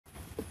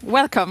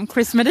Welcome,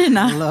 Chris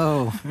Medina.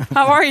 Hello.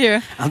 How are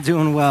you? I'm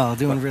doing well,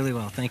 doing really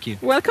well. Thank you.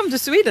 Welcome to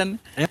Sweden.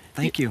 Yep,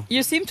 thank you.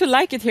 You seem to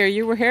like it here.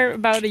 You were here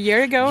about a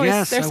year ago.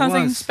 Yes, Is there I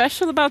something was.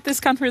 special about this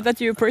country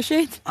that you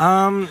appreciate?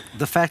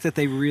 The fact that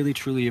they really,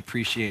 truly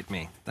appreciate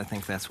me. I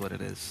think that's what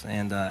it is.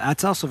 And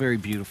it's also very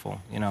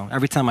beautiful. You know,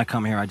 every time I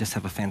come here, I just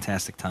have a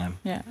fantastic time.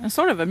 Yeah, and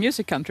sort of a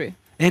music country.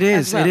 It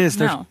is, well, it is.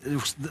 now.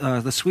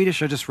 The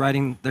Swedish are just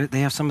writing, they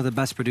have some of the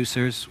best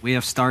producers. We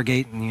have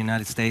Stargate in the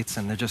United States,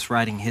 and they're just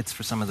writing hits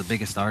for some of the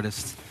biggest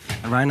artists.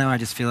 And right now, I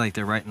just feel like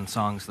they're writing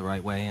songs the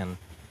right way, and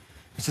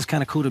it's just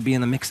kind of cool to be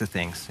in the mix of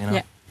things, you know?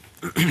 Yeah.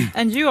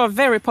 And you are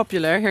very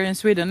popular here in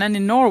Sweden and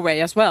in Norway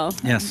as well.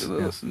 Yes,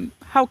 yes.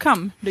 How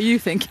come, do you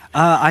think?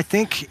 I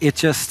think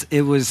it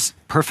was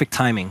perfect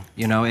timing.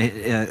 You know,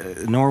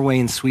 Norway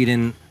and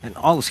Sweden, and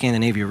all of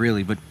Scandinavia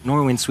really, but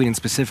Norway and Sweden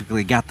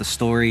specifically got the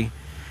story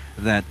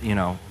that, you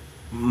know,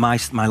 my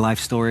life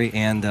story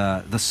and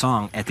the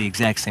song at the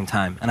exact same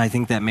time. And I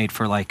think that made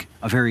for like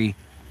a very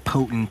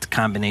potent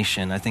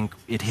combination. I think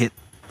it hit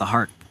the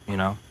heart, you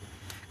know,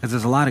 because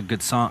there's a lot of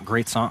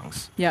great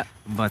songs. Yeah.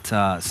 But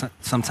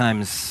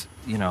sometimes,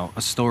 you know,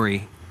 a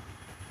story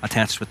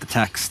attached with the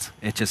text,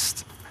 it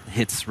just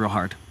hits real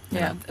hard.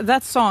 Yeah,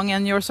 that song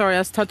and your story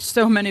has touched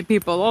so many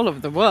people all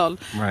over the world.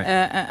 Right.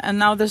 And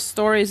now the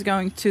story is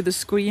going to the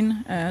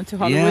screen, to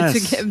Hollywood,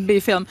 Yes. to be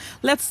filmed.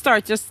 Let's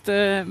start just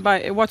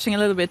by watching a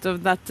little bit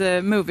of that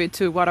movie,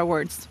 to What Are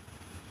Words?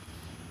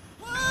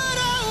 What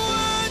are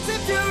words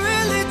if you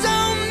really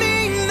don't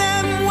mean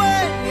them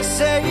when you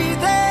say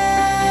them?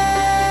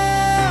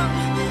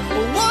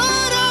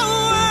 What are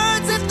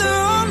words if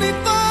they're only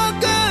for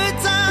good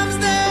times,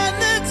 then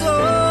it's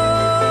all?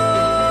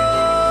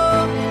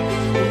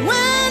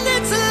 When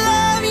it's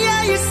love,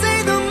 yeah, you say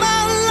them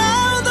out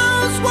loud.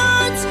 Those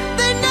words,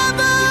 they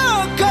never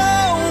go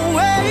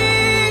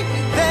away.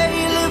 They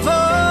live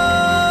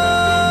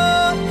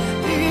on,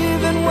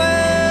 even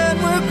when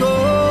we're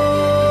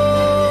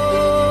gone.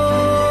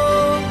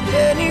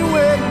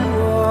 Anywhere you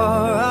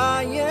are,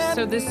 I am.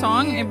 So this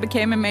song, it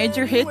became a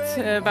major hit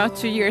about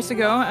 2 years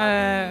ago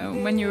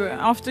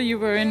after you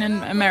were in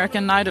an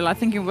American Idol. I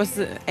think it was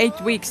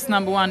 8 weeks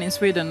 #1 in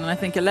Sweden and I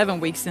think 11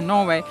 weeks in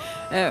Norway.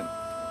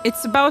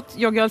 It's about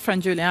your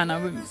girlfriend Juliana.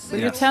 Will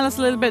you Yes. tell us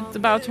a little bit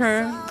about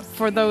her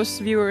for those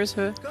viewers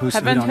who Who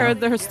haven't don't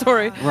heard her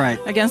story? Right.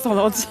 Against all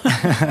odds.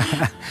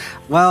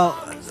 Well,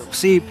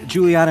 see,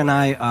 Juliana and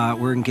I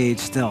were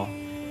engaged still,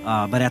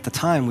 but at the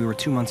time we were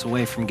 2 months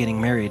away from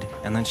getting married,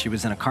 and then she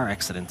was in a car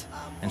accident,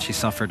 and she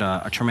suffered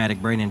a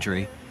traumatic brain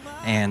injury,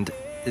 and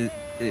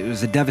it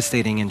was a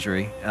devastating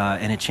injury,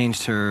 and it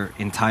changed her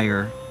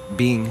entire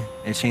being.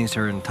 It changed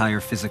her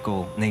entire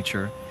physical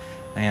nature,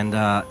 and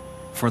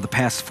for the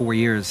past 4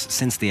 years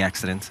since the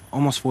accident,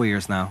 almost 4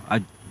 years now,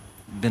 I've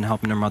been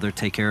helping her mother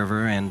take care of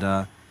her, and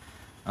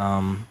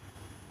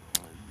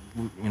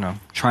you know,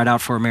 tried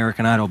out for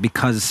American Idol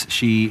because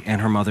she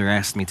and her mother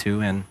asked me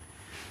to, and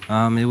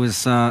it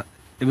was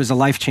a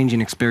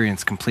life-changing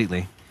experience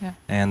completely. Yeah.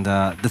 And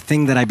the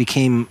thing that I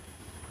became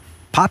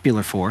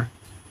popular for,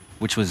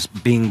 which was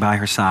being by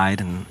her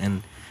side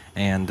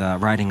and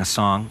writing a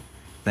song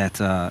that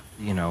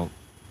you know,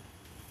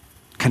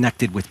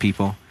 connected with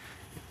people.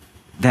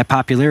 That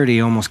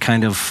popularity almost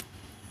kind of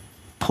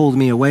pulled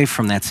me away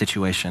from that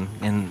situation,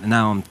 and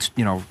now I'm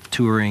you know,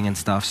 touring and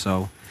stuff.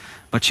 So,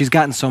 but she's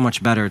gotten so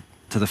much better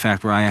to the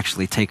fact where I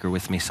actually take her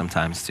with me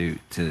sometimes to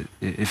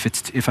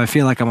if I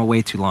feel like I'm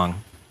away too long,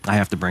 I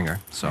have to bring her.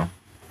 So.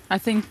 I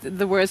think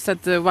the words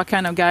that what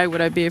kind of guy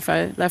would I be if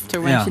I left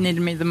her when Yeah. she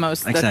needed me the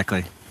most?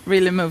 Exactly. That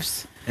really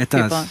moves It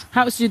does. people.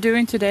 How's you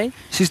doing today?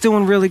 She's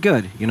doing really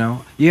good, you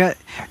know. Yeah,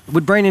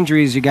 with brain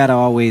injuries, you got to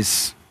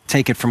always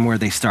take it from where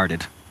they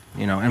started,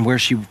 you know, and where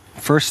she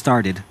first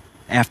started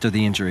after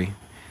the injury.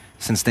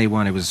 Since day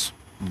one, it was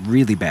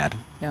really bad.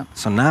 Yeah.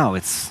 So now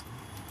it's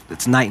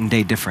night and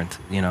day different,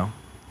 you know.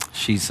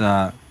 She's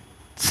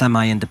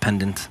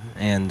semi-independent,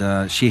 and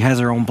she has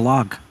her own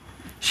blog.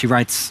 She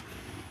writes,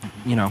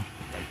 you know,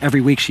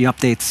 every week she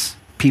updates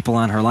people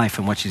on her life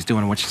and what she's doing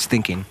and what she's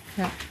thinking.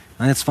 Yeah.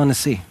 And it's fun to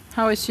see.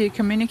 How is she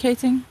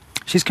communicating?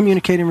 She's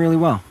communicating really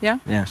well. Yeah?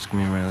 Yeah, she's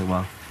communicating really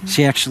well.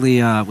 She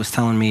actually was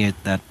telling me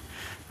that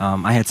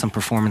I had some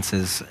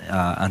performances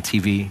on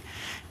TV,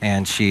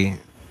 and she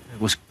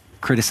was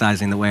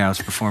criticizing the way I was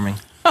performing.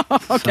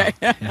 Okay.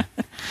 So, yeah.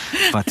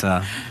 But,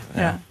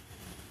 Yeah.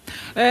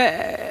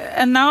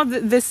 And now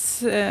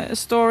this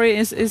story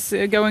is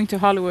going to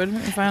Hollywood,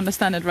 if I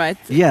understand it right.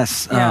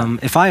 Yes, Yeah.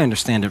 if I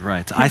understand it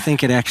right. I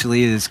think it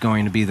actually is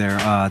going to be there.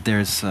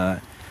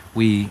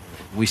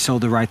 We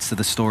sold the rights to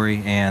the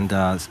story, and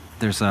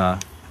there's a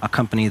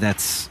company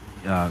that's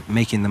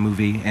making the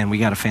movie, and we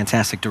got a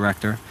fantastic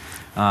director.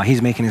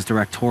 He's making his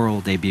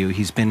directorial debut.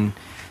 He's been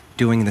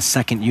doing the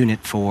second unit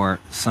for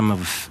some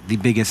of the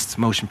biggest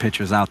motion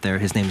pictures out there.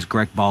 His name is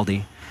Greg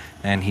Baldi,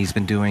 and he's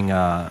been doing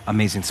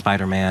Amazing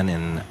Spider-Man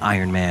and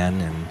Iron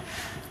Man and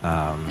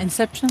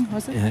Inception,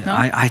 was it? No?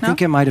 I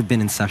think it might have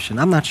been Inception.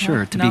 I'm not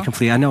sure, to be No.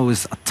 complete. I know it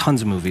was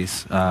tons of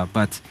movies,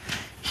 but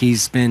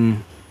he's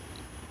been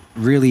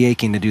really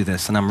aching to do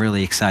this, and I'm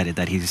really excited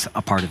that he's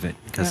a part of it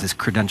because Yeah. his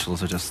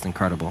credentials are just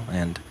incredible,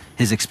 and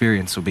his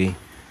experience will be,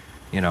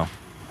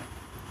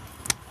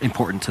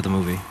 important to the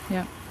movie.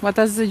 Yeah. What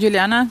does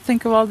Juliana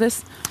think of all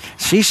this?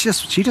 She's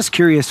just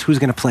curious who's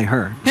going to play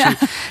her.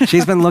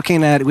 She's been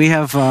looking at. We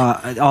have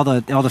all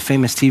the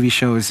famous TV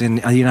shows in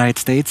the United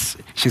States.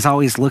 She's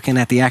always looking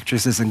at the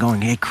actresses and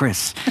going, "Hey,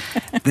 Chris,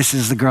 this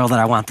is the girl that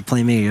I want to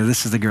play me, or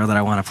this is the girl that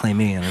I want to play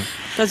me." And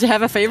Does she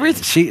have a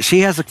favorite? she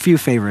has a few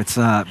favorites,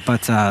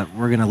 but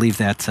we're going to leave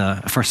that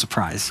for a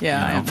surprise.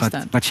 Yeah, I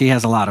understand. But she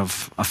has a lot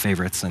of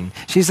favorites, and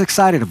she's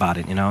excited about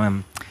it.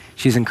 And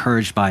she's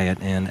encouraged by it,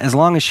 and as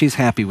long as she's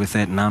happy with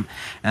it,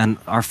 and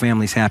our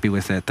family's happy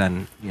with it,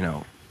 then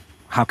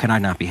how can I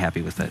not be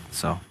happy with it?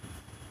 So.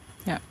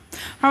 Yeah.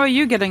 How are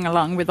you getting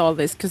along with all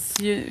this? Because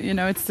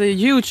it's a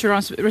huge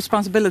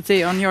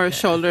responsibility on your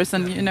shoulders,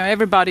 and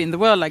everybody in the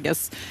world, I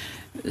guess,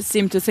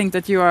 seem to think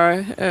that you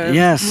are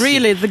Yes.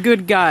 really the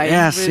good guy.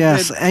 Yes,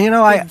 with and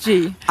big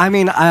G. I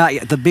mean,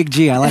 the big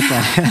G, I like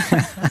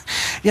that.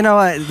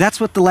 That's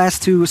what the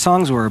last two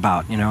songs were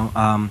about.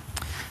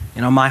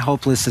 My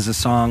Hopeless is a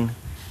song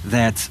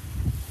that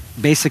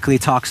basically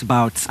talks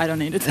about. I don't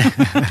need it.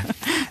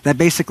 That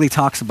basically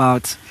talks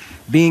about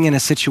being in a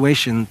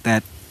situation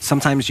that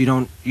sometimes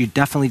you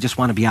definitely just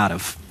want to be out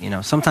of.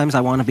 Sometimes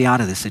I want to be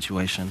out of this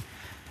situation,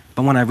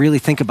 but when I really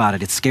think about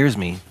it, it scares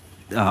me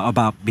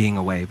about being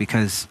away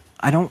because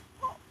I don't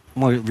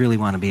really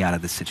want to be out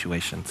of this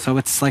situation. So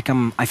it's like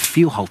I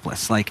feel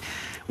hopeless. Like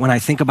when I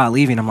think about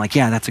leaving, I'm like,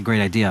 yeah, that's a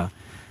great idea,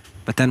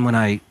 but then when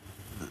I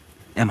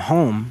am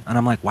home and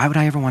I'm like, why would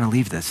I ever want to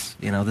leave this?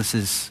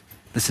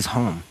 This is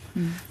home.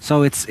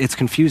 So it's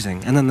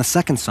confusing. And then the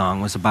second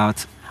song was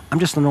about, I'm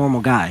just a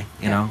normal guy,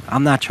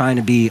 I'm not trying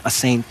to be a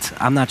saint.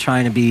 I'm not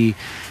trying to be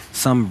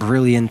some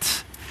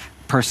brilliant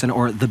person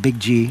or the big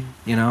G,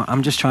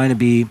 I'm just trying to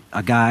be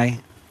a guy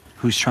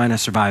who's trying to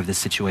survive this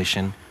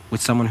situation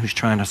with someone who's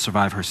trying to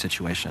survive her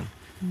situation.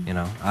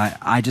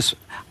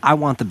 I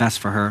want the best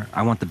for her.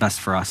 I want the best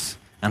for us.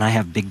 And I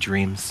have big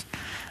dreams.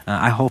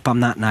 I hope I'm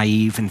not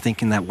naive in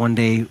thinking that one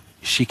day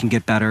she can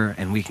get better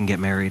and we can get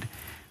married.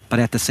 But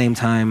at the same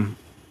time,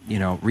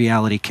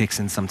 reality kicks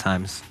in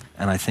sometimes.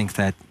 And I think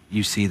that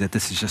you see that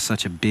this is just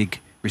such a big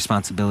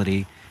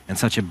responsibility and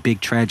such a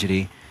big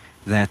tragedy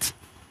that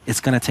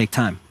it's going to take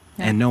time.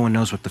 Yeah. And no one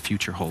knows what the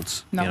future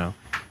holds, No.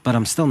 But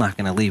I'm still not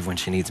going to leave when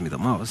she needs me the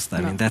most.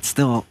 I mean, that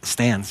still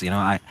stands,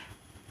 I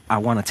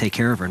want to take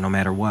care of her no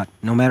matter what.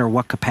 No matter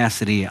what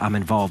capacity I'm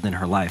involved in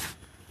her life,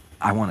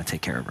 I want to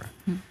take care of her.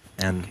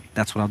 And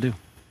that's what I'll do.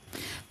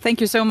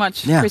 Thank you so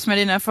much, Yeah. Chris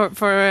Medina, for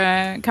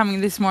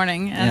coming this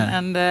morning,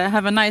 and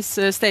have a nice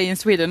stay in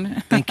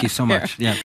Sweden. Thank you so much. Yeah.